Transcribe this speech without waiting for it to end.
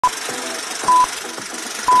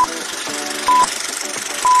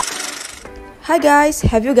Hi guys,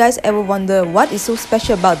 have you guys ever wondered what is so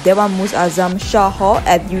special about DMAS UUM Shah Hall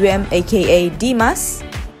at UM aka DMAS?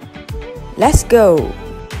 Let's go!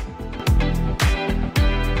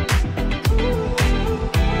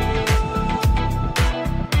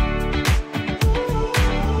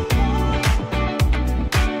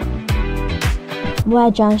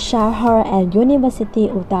 Muajjan Shah Hall at University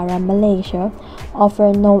Utara Malaysia,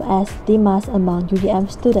 often known as DMAS among UUM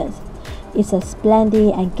students, is a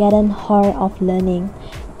splendid and gadget hall of learning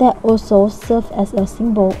that also serves as a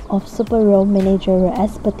symbol of superior managerial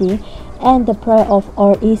expertise and the pride of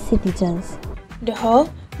all its citizens. The hall,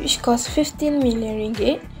 which cost 15 million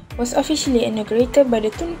ringgit, was officially inaugurated by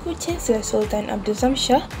the Tunku Chancellor Sultan Abdul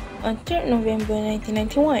Shah on 3rd November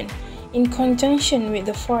 1991 in conjunction with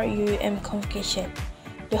the 4th UUM convocation.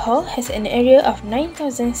 The hall has an area of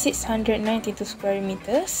 9,692 square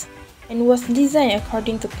meters and was designed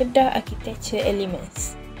according to Kedah architecture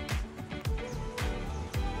elements.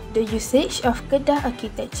 The usage of Kedah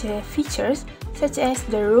architecture features such as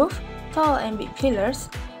the roof, tall and big pillars,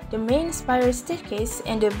 the main spiral staircase,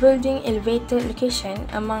 and the building elevated location,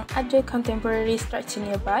 among other contemporary structures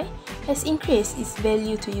nearby, has increased its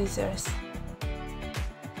value to users.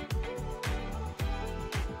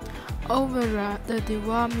 Overall, the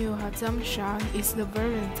DMAS UUM Shah is a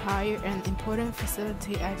very entire and important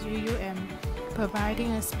facility at UUM,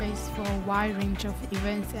 providing a space for a wide range of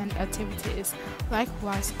events and activities,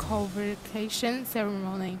 likewise convocation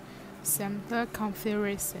ceremony, seminar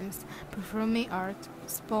conferences, performing arts,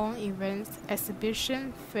 sport events,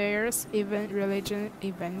 exhibition, fairs, even religion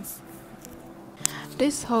events.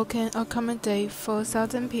 This hall can accommodate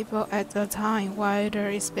 4,000 people at a time, while the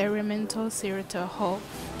experimental theater hall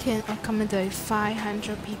can accommodate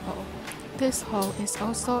 500 people. This hall is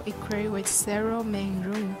also equipped with several main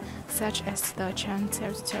rooms, such as the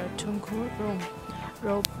Chancellor Tunku Room,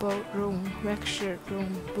 Robot Room, Lecture Room,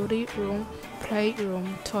 Body Room,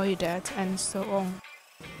 Playroom, Toilet, and so on.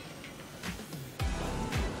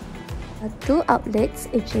 Two outlets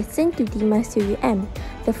adjacent to DMAS UUM.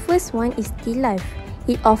 The first one is Tea Life.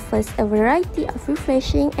 It offers a variety of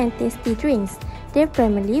refreshing and tasty drinks. They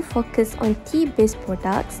primarily focus on tea-based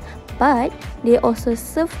products, but they also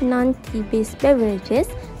serve non-tea-based beverages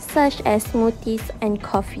such as smoothies and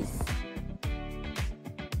coffees.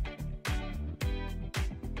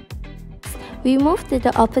 We move to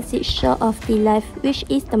the opposite shore of Tea Life, which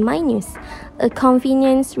is the Minus, a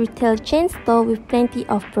convenience retail chain store with plenty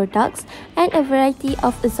of products and a variety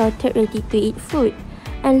of assorted ready-to-eat food.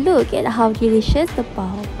 And look at how delicious the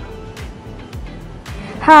bao.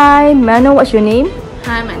 Hi, may I know what's your name?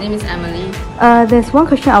 Hi, my name is Emily. There's one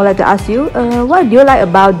question I would like to ask you. What do you like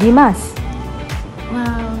about DMAS?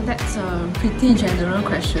 Well, that's a pretty general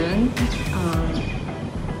question.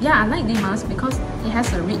 Yeah, I like DMAS because it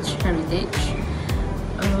has a rich heritage,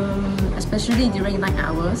 especially during night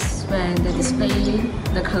hours when they display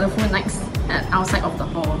the colorful lights outside of the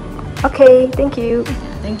hall. Okay, thank you.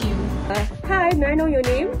 Thank you. Hi, may I know your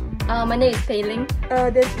name? My name is Pei Ling.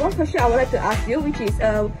 There's one question I would like to ask you, which is,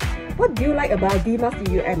 what do you like about DMAS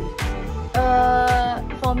UUM?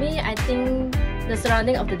 For me, I think the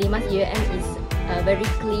surrounding of the DMAS UUM is very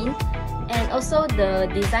clean, and also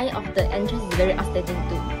the design of the entrance is very outstanding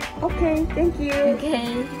too. Okay, thank you.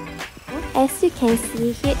 Okay. As you can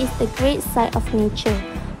see, here is the great sight of nature.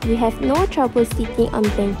 We have no trouble sitting on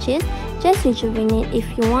benches, just rejuvenate if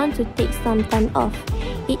you want to take some time off.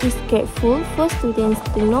 It is grateful for students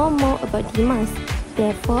to know more about DMAS.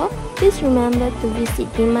 Therefore, please remember to visit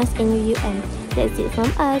DMAS in UUM. That's it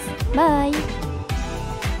from us. Bye!